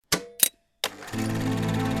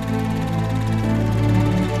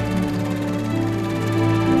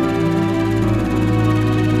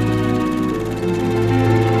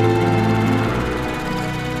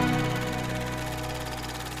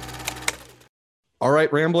All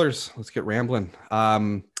right, Ramblers, let's get rambling.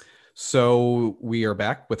 So we are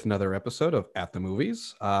back with another episode of At the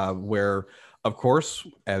Movies, where, of course,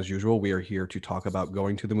 as usual, we are here to talk about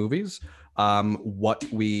going to the movies, what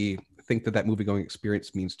we think that movie going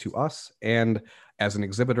experience means to us, and as an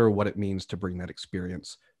exhibitor, what it means to bring that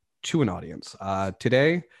experience to an audience.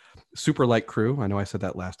 Today, super light crew. I know I said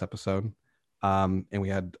that last episode, and we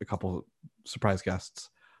had a couple surprise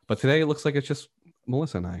guests, but today it looks like it's just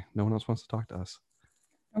Melissa and I. No one else wants to talk to us.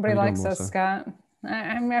 Nobody likes us, Scott.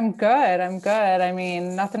 I'm good. I'm good. I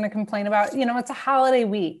mean, nothing to complain about. You know, it's a holiday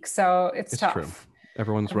week, so it's tough. True.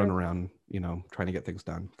 Everyone's running around, trying to get things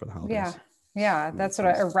done for the holidays. Yeah. That's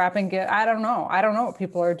what a wrapping gift. I don't know what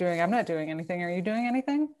people are doing. I'm not doing anything. Are you doing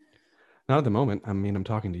anything? Not at the moment. I mean, I'm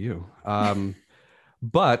talking to you.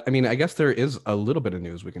 But I mean, I guess there is a little bit of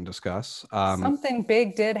news we can discuss. Something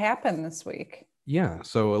big did happen this week. Yeah,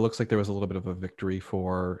 so it looks like there was a little bit of a victory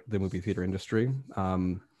for the movie theater industry.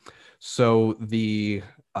 So the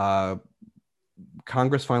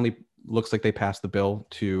Congress finally looks like they passed the bill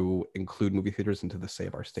to include movie theaters into the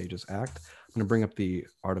Save Our Stages Act. I'm going to bring up the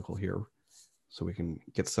article here so we can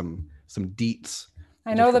get some deets.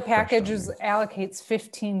 I know the package allocates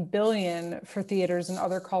 $15 billion for theaters and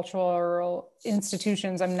other cultural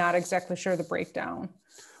institutions. I'm not exactly sure the breakdown.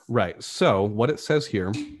 Right. So what it says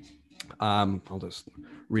here, I'll just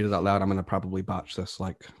read it out loud. I'm going to probably botch this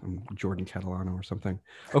like I'm Jordan Catalano or something.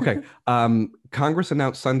 Okay. Congress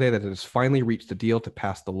announced Sunday that it has finally reached a deal to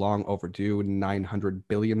pass the long overdue $900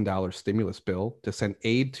 billion stimulus bill to send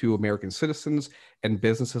aid to American citizens and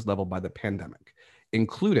businesses leveled by the pandemic,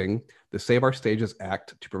 including the Save Our Stages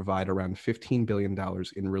Act to provide around $15 billion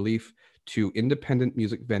in relief to independent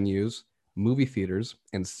music venues, movie theaters,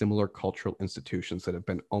 and similar cultural institutions that have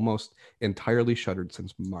been almost entirely shuttered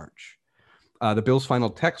since March. The bill's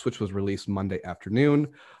final text, which was released Monday afternoon,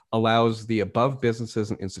 allows the above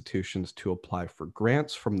businesses and institutions to apply for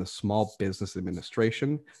grants from the Small Business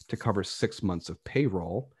Administration to cover 6 months of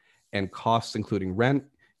payroll and costs including rent,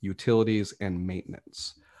 utilities, and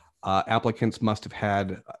maintenance. Applicants must have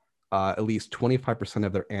had at least 25%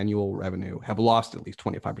 of their annual revenue, have lost at least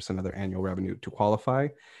 25% of their annual revenue to qualify.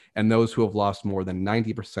 And those who have lost more than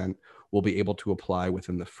 90% will be able to apply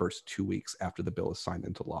within the first 2 weeks after the bill is signed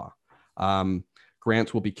into law.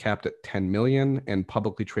 Grants will be capped at 10 million, and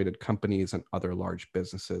publicly traded companies and other large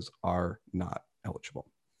businesses are not eligible.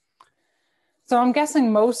 So I'm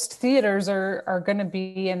guessing most theaters are going to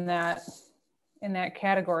be in that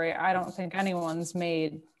category. I don't think anyone's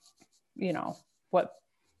made, what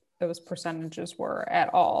those percentages were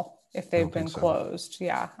at all if they've been closed.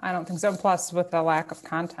 Yeah, I don't think so. Plus with the lack of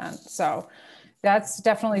content. So that's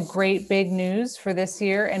definitely great big news for this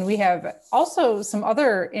year. And we have also some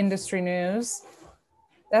other industry news.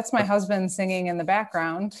 That's my husband singing in the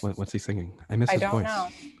background. What's he singing? I miss his voice. I don't know.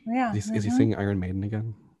 Yeah. Is he singing Iron Maiden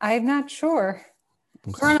again? I'm not sure.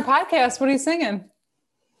 Okay. We're on a podcast. What are you singing?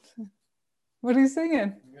 What are you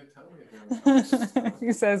singing?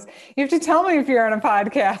 He says, you have to tell me if you're on a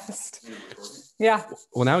podcast. Yeah.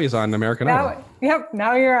 Well, now he's on American Idol. Yep.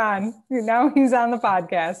 Now you're on. Now he's on the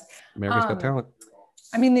podcast. America's Got Talent.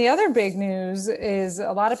 I mean, the other big news is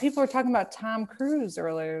a lot of people are talking about Tom Cruise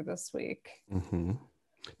earlier this week. Mm-hmm.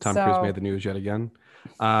 Tom Cruise made the news yet again.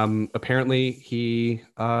 Apparently, he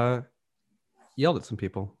yelled at some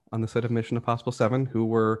people on the set of Mission Impossible 7 who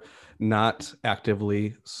were not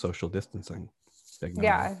actively social distancing.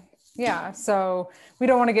 Yeah. So we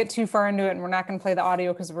don't want to get too far into it, and we're not going to play the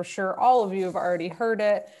audio because we're sure all of you have already heard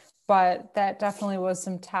it. But that definitely was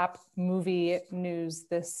some top movie news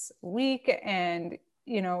this week. And,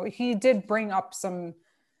 he did bring up some,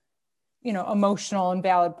 emotional and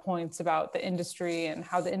valid points about the industry and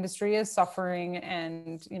how the industry is suffering,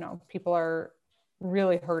 and, people are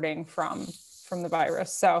really hurting from the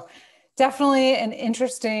virus. So definitely an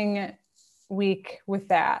interesting week with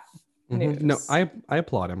that news. No, I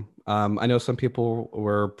applaud him. I know some people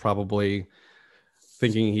were probably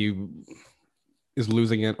thinking he is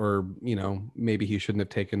losing it, or, maybe he shouldn't have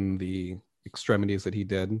taken the extremities that he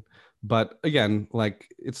did. But again,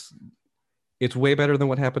 like it's way better than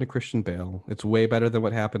what happened to Christian Bale. It's way better than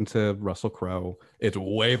what happened to Russell Crowe. It's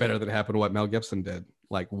way better than happened to what Mel Gibson did.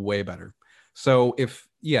 Like way better. So if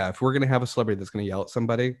we're going to have a celebrity that's going to yell at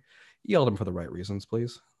somebody, yell at them for the right reasons,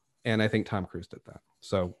 please. And I think Tom Cruise did that.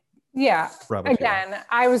 So yeah, again,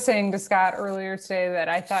 I was saying to Scott earlier today that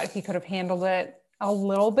I thought he could have handled it a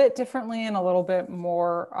little bit differently and a little bit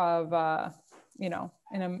more of,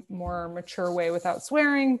 in a more mature way without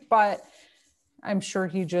swearing. But I'm sure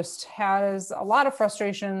he just has a lot of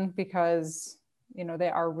frustration because, they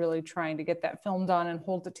are really trying to get that film done and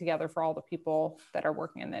hold it together for all the people that are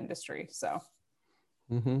working in the industry. So.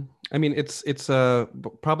 I mean, it's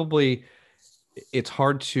probably it's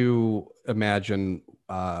hard to imagine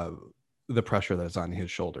the pressure that's on his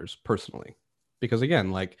shoulders personally, because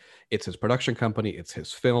again, like it's his production company, it's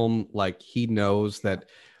his film. Like he knows that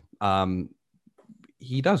um,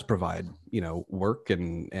 he does provide, work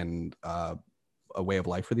and a way of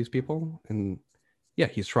life for these people, and yeah,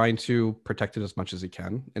 he's trying to protect it as much as he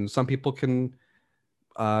can. And some people can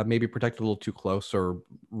maybe protect a little too close or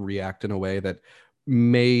react in a way that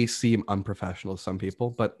may seem unprofessional to some people,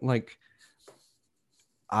 but like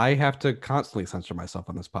I have to constantly censor myself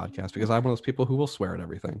on this podcast because I'm one of those people who will swear at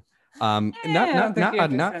everything. Not I don't not think not you have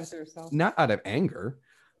to not censor yourself. not out of anger.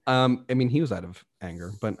 I mean, he was out of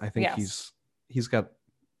anger, but I think Yes. he's got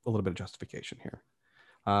a little bit of justification here.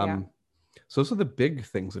 Yeah. Um, so those are the big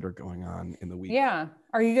things that are going on in the week. Yeah.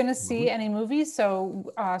 Are you going to see Movie. any movies? So,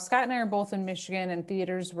 Scott and I are both in Michigan, and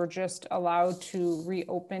theaters were just allowed to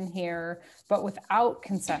reopen here, but without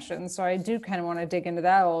concessions. So, I do kind of want to dig into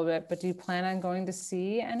that a little bit. But do you plan on going to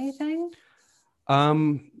see anything?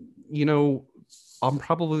 Um, you know, I'm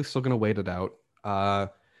probably still gonna wait it out.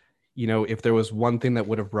 If there was one thing that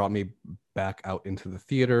would have brought me back out into the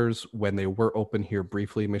theaters when they were open here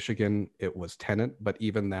briefly in Michigan, it was Tenet, but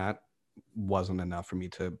even that wasn't enough for me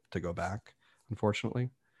to go back, unfortunately.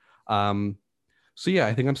 Um, so yeah,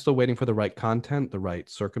 I think I'm still waiting for the right content, the right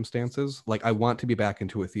circumstances. Like I want to be back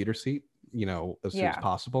into a theater seat, as soon as Yeah.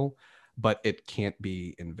 possible, but it can't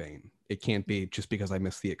be in vain. It can't be just because I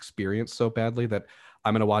miss the experience so badly that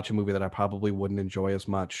I'm going to watch a movie that I probably wouldn't enjoy as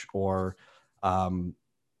much, or um,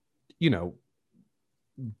 you know,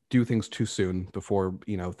 do things too soon before,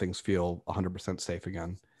 things feel 100% safe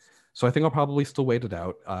again. So I think I'll probably still wait it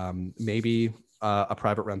out. Maybe a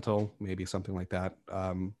private rental, maybe something like that,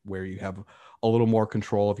 where you have a little more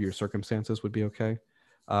control of your circumstances would be okay.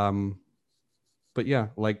 Um, but yeah,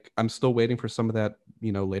 like I'm still waiting for some of that,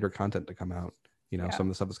 later content to come out. Yeah. Some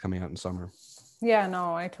of the stuff is coming out in summer. Yeah.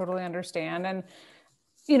 No, I totally understand. And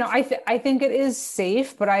I think it is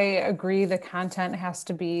safe, but I agree the content has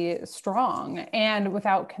to be strong. And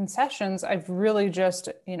without concessions, I've really just,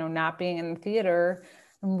 not being in the theater,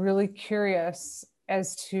 I'm really curious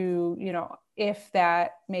as to, if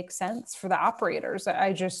that makes sense for the operators.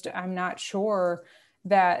 I'm not sure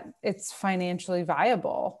that it's financially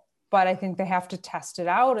viable, but I think they have to test it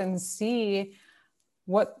out and see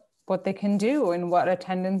what they can do and what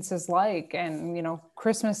attendance is like. And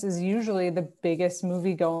Christmas is usually the biggest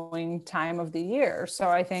movie going time of the year, so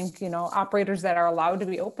I think operators that are allowed to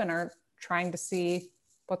be open are trying to see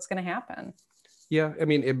what's going to happen. Yeah, I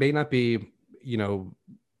mean, it may not be,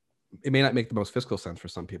 it may not make the most fiscal sense for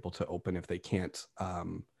some people to open if they can't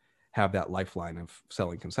have that lifeline of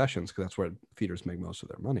selling concessions, because that's where theaters make most of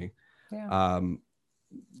their money. Yeah.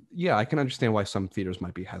 Yeah, I can understand why some theaters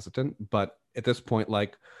might be hesitant, but at this point,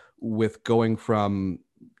 like with going from,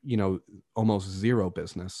 almost zero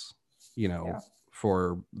business, Yeah.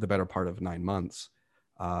 for the better part of 9 months,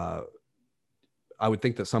 I would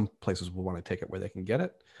think that some places will want to take it where they can get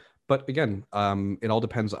it. But again, it all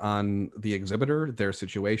depends on the exhibitor, their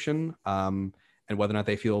situation, and whether or not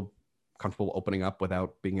they feel comfortable opening up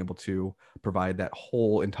without being able to provide that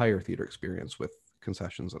whole entire theater experience with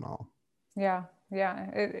concessions and all. Yeah.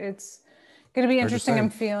 Yeah. It's going to be Hard to interesting. say. I'm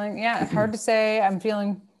feeling, yeah, hard to say. I'm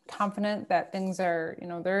feeling confident that things are,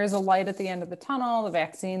 there is a light at the end of the tunnel. The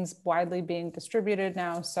vaccine's widely being distributed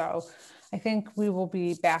now. So I think we will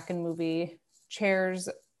be back in movie chairs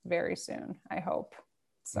very soon, I hope.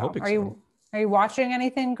 So are you watching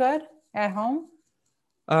anything good at home?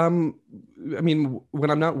 I mean, when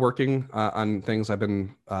I'm not working on things, I've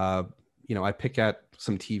been, I pick at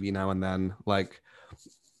some TV now and then. Like,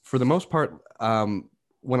 for the most part,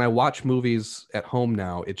 when I watch movies at home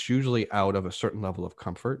now, it's usually out of a certain level of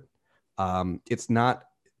comfort. It's not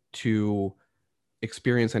to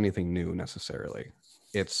experience anything new necessarily.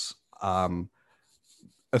 It's a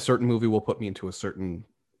certain movie will put me into a certain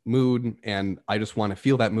mood, and I just want to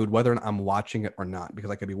feel that mood whether I'm watching it or not, because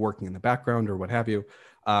I could be working in the background or what have you.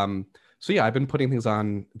 So yeah, I've been putting things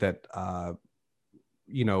on that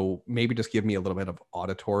maybe just give me a little bit of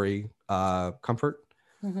auditory comfort.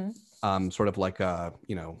 Sort of like a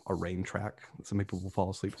rain track that some people will fall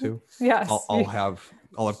asleep to. Yes. I'll have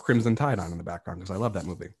Crimson Tide on in the background because I love that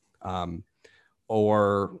movie.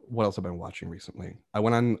 Or what else have I been watching recently? I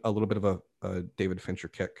went on a little bit of a David Fincher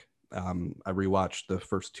kick. I rewatched the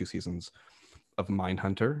first 2 seasons of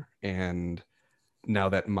Mindhunter, and now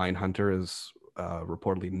that Mindhunter is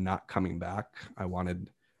reportedly not coming back, I wanted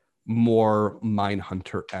more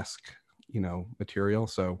Mindhunter-esque, material.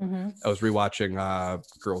 So I was rewatching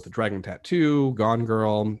Girl with the Dragon Tattoo, Gone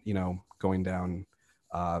Girl, going down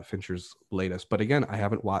Fincher's latest. But again, I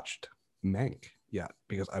haven't watched Mank yet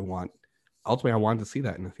because ultimately I wanted to see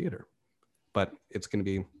that in the theater, but it's going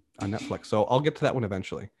to be on Netflix. So I'll get to that one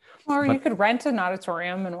eventually. Or you But could rent an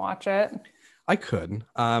auditorium and watch it. I could.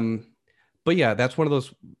 But yeah, that's one of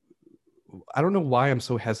those. I don't know why I'm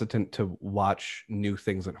so hesitant to watch new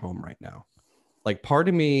things at home right now. Like part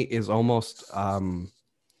of me is almost,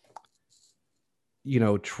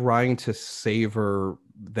 trying to savor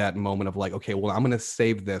that moment of like, okay, well, I'm going to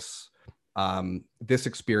save this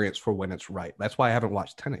experience for when it's right. That's why I haven't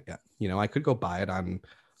watched Tenet yet. I could go buy it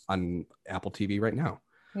on Apple TV right now,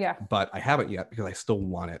 Yeah. but I haven't yet because I still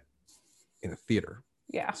want it in a theater.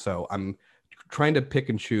 Yeah. So I'm trying to pick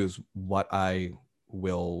and choose what I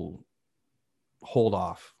will hold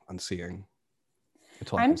off on seeing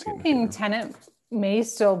until I I'm can see it in the thinking theater. Tenet may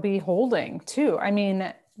still be holding too. I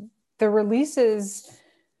mean, the releases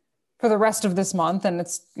for the rest of this month, and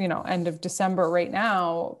it's, end of December right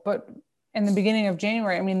now, but in the beginning of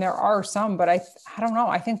January, I mean, there are some, but I don't know.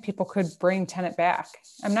 I think people could bring Tenet back.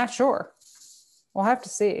 I'm not sure. We'll have to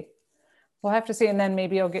see. And then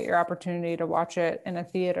maybe you'll get your opportunity to watch it in a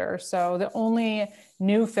theater. So the only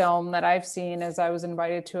new film that I've seen is I was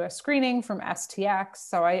invited to a screening from STX.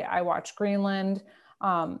 So I watched Greenland.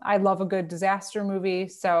 I love a good disaster movie.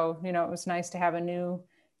 So, it was nice to have a new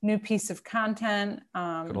piece of content.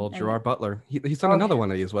 Good old And Gerard Butler. He's done another one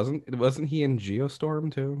of these, wasn't he in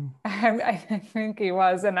Geostorm too? I think he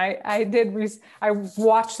was. And I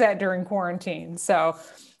watched that during quarantine. So,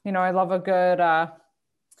 I love a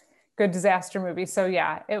good disaster movie. So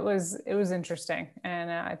yeah, it was interesting,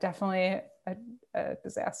 and definitely a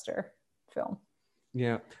disaster film.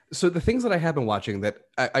 Yeah. So the things that I have been watching that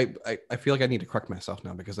I feel like I need to correct myself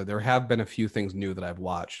now because there have been a few things new that I've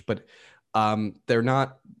watched, but they're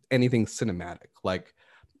not anything cinematic. Like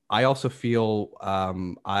I also feel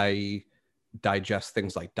I digest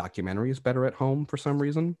things like documentaries better at home for some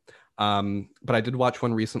reason. But I did watch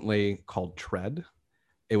one recently called Tread.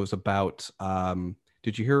 It was about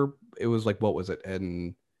did you hear it was like what was it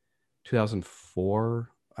in 2004,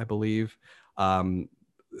 I believe.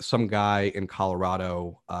 Some guy in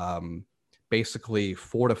Colorado basically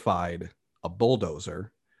fortified a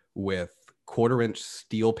bulldozer with quarter-inch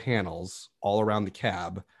steel panels all around the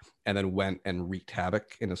cab, and then went and wreaked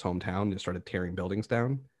havoc in his hometown and started tearing buildings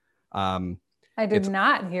down. I did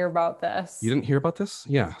not hear about this. You didn't hear about this?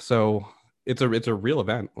 Yeah. So it's a real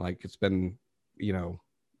event. Like it's been,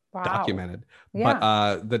 Wow. documented. Yeah.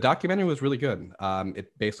 But the documentary was really good.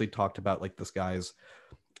 It basically talked about like this guy's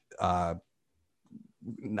I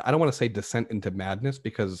don't want to say descent into madness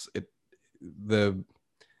because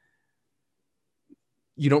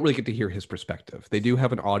you don't really get to hear his perspective. They do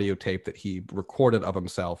have an audio tape that he recorded of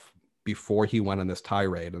himself before he went on this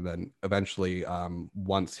tirade, and then eventually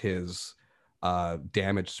once his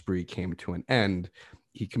damage spree came to an end,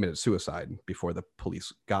 he committed suicide before the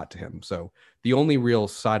police got to him. So the only real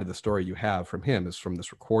side of the story you have from him is from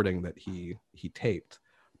this recording that he taped.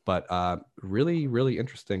 But really, really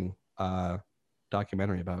interesting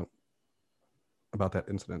documentary about that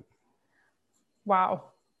incident. Wow.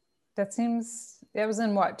 It was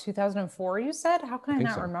in what, 2004 you said? How can I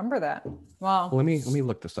not remember that? Well, let me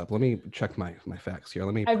look this up. Let me check my facts here.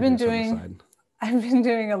 Let me I've been doing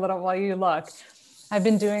a little, while you look, I've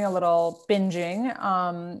been doing a little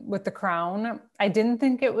binging with The Crown. I didn't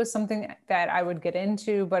think it was something that I would get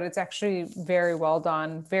into, but it's actually very well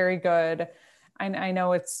done, very good. I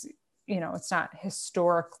know it's, it's not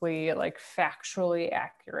historically like factually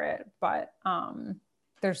accurate, but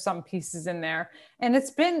there's some pieces in there, and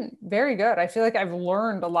it's been very good. I feel like I've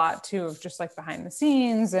learned a lot too of just like behind the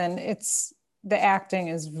scenes, and the acting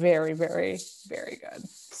is very, very, very good.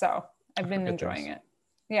 So I've been enjoying it.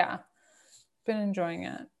 Yeah. Been enjoying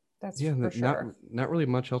it. That's for sure. Not really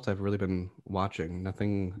much else I've really been watching.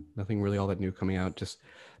 Nothing really all that new coming out. Just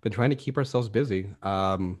been trying to keep ourselves busy.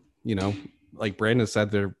 Like Brandon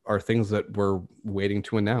said, there are things that we're waiting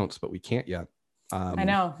to announce, but we can't yet. I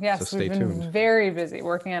know. Yes, so stay tuned. Very busy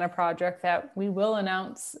working on a project that we will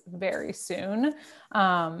announce very soon.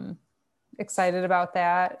 Excited about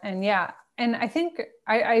that. And yeah, and I think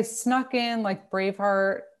I snuck in like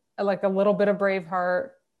Braveheart, like a little bit of Braveheart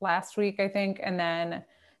last week, I think, and then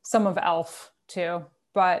some of Elf too.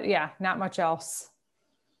 But yeah, not much else.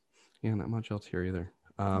 Yeah, not much else here either.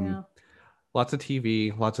 Lots of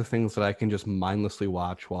TV, lots of things that I can just mindlessly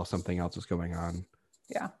watch while something else is going on.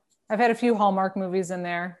 Yeah. I've had a few Hallmark movies in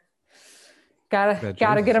there. Gotta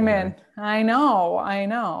get them in. I know.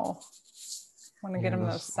 Want to get them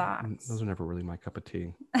those socks. Those are never really my cup of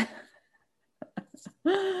tea.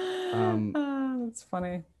 That's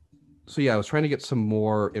funny. So yeah, I was trying to get some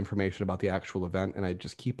more information about the actual event, and I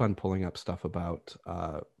just keep on pulling up stuff about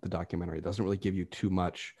the documentary. It doesn't really give you too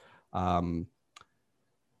much um,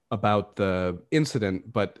 about the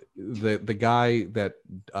incident, but the guy that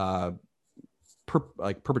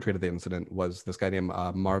perpetrated the incident was this guy named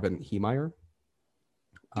Marvin Heemeyer.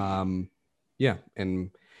 Yeah,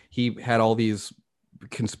 and he had all these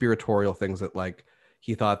conspiratorial things that like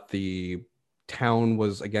he thought the town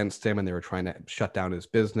was against him and they were trying to shut down his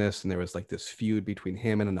business, and there was like this feud between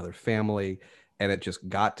him and another family, and it just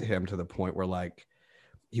got to him to the point where like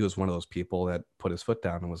he was one of those people that put his foot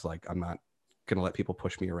down and was like, I'm not gonna let people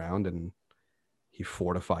push me around, and he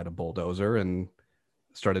fortified a bulldozer and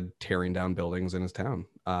started tearing down buildings in his town.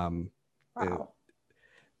 Wow.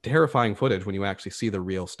 Terrifying footage when you actually see the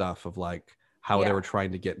real stuff of like how they Yeah. were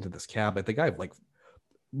trying to get into this cab. Like the guy like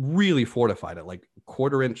really fortified it, like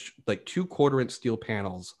two quarter-inch steel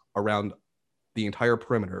panels around the entire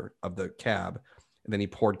perimeter of the cab, and then he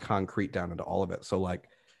poured concrete down into all of it. So like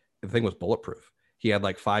the thing was bulletproof. He had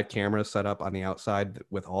like 5 cameras set up on the outside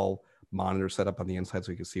with all monitors set up on the inside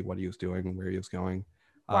so he could see what he was doing and where he was going.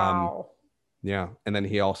 Wow. Yeah, and then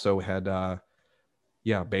he also had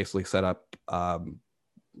basically set up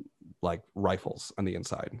like rifles on the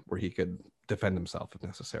inside where he could defend himself if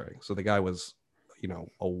necessary. So the guy was,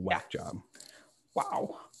 a whack job.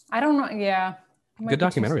 Wow. I don't know. Yeah. Good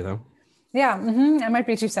documentary though. Yeah. I might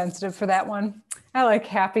be too sensitive for that one. I like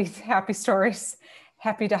happy stories,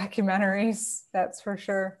 happy documentaries. That's for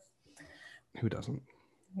sure. Who doesn't?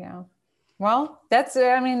 Yeah. Well, we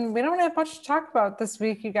don't have much to talk about this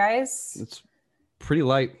week, you guys. It's pretty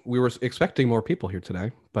light. We were expecting more people here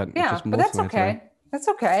today, but but that's okay. Today. That's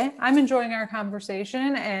okay. I'm enjoying our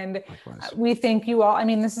conversation, and likewise. We thank you all. I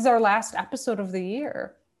mean, this is our last episode of the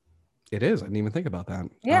year. It is. I didn't even think about that.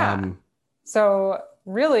 Yeah. So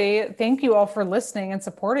really, thank you all for listening and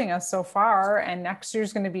supporting us so far. And next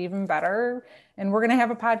year's going to be even better. And we're going to have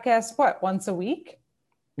a podcast, once a week?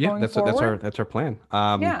 Yeah, that's our plan.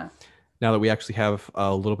 Yeah. Now that we actually have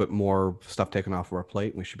a little bit more stuff taken off of our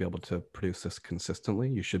plate, we should be able to produce this consistently.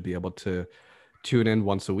 You should be able to tune in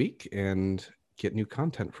once a week and get new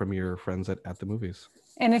content from your friends at the movies.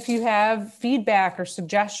 And if you have feedback or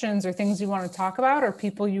suggestions or things you want to talk about or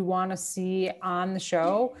people you want to see on the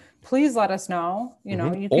show, please let us know. You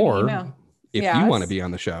can email. If you want to be on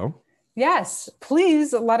the show. Yes,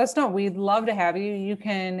 please let us know. We'd love to have you. You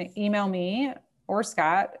can email me or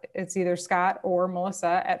Scott. It's either Scott or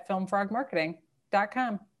Melissa at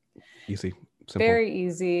filmfrogmarketing.com. Easy. Simple. Very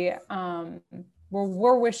easy.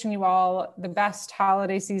 We're wishing you all the best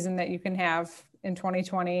holiday season that you can have in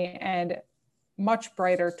 2020 and much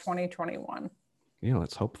brighter 2021. Yeah,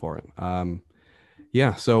 let's hope for it.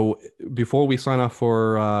 So before we sign off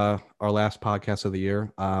for our last podcast of the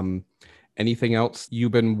year, anything else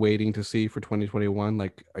you've been waiting to see for 2021?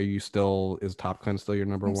 Like, is Top Gun still your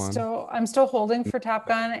number one? I'm still holding for Top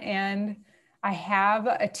Gun, and I have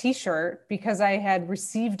a t-shirt because I had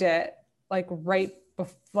received it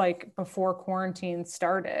before quarantine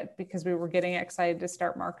started because we were getting excited to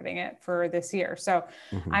start marketing it for this year. So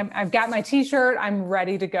I've got my t-shirt. I'm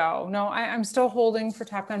ready to go. No, I'm still holding for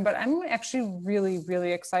Top Gun, but I'm actually really,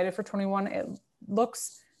 really excited for 21. It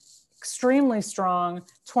looks extremely strong.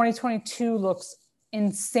 2022 looks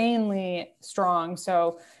insanely strong.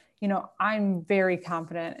 So, I'm very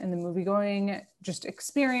confident in the movie going just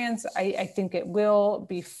experience. I think it will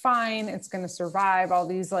be fine. It's going to survive. All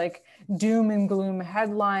these doom and gloom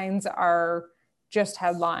headlines are just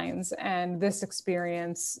headlines. And this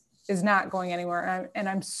experience is not going anywhere. And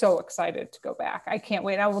I'm so excited to go back. I can't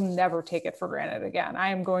wait. I will never take it for granted again. I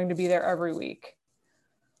am going to be there every week.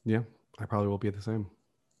 Yeah, I probably will be the same.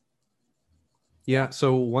 Yeah.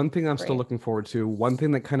 So one thing I'm still looking forward to, one thing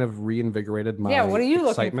that kind of reinvigorated my what are you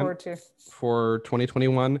looking forward to for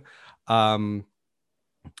 2021?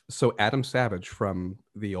 So Adam Savage from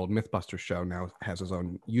the old Mythbusters show now has his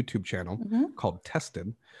own YouTube channel called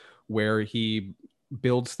Tested, where he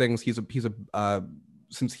builds things.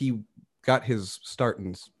 Since he got his start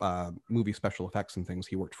in movie special effects and things,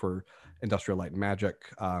 he worked for Industrial Light and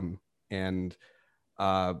Magic, and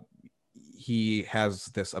he has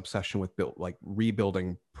this obsession with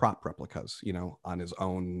rebuilding prop replicas, on his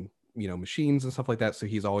own, machines and stuff like that. So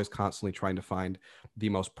he's always constantly trying to find the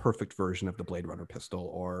most perfect version of the Blade Runner pistol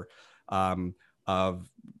or of,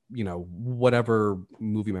 whatever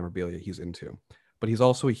movie memorabilia he's into. But he's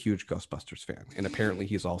also a huge Ghostbusters fan. And apparently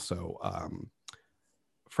he's also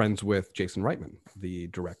friends with Jason Reitman, the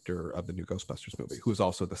director of the new Ghostbusters movie, who's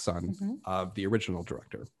also the son of the original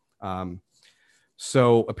director.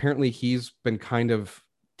 So apparently he's been kind of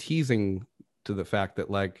teasing to the fact that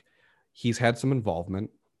he's had some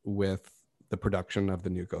involvement with the production of the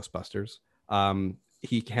new Ghostbusters.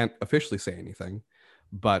 He can't officially say anything,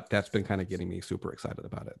 but that's been kind of getting me super excited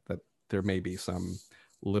about it, that there may be some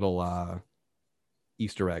little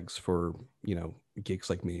Easter eggs for, geeks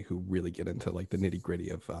like me who really get into like the nitty gritty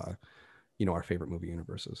of, our favorite movie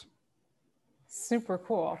universes. Super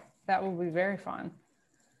cool. That will be very fun.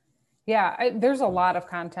 Yeah, there's a lot of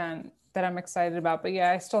content that I'm excited about, but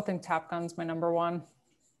yeah, I still think Top Gun's my number one.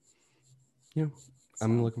 Yeah,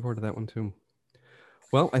 I'm looking forward to that one too.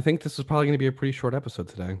 Well, I think this is probably going to be a pretty short episode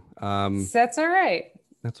today. That's all right.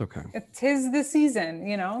 That's okay. Tis the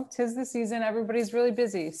season, tis the season. Everybody's really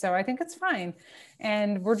busy. So I think it's fine.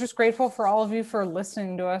 And we're just grateful for all of you for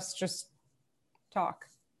listening to us just talk.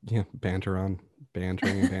 Yeah, bantering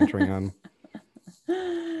on.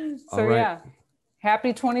 So yeah,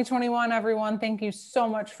 happy 2021, everyone. Thank you so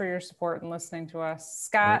much for your support and listening to us.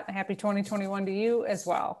 Scott, Happy 2021 to you as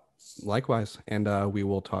well. Likewise. And we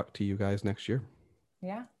will talk to you guys next year.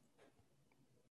 Yeah.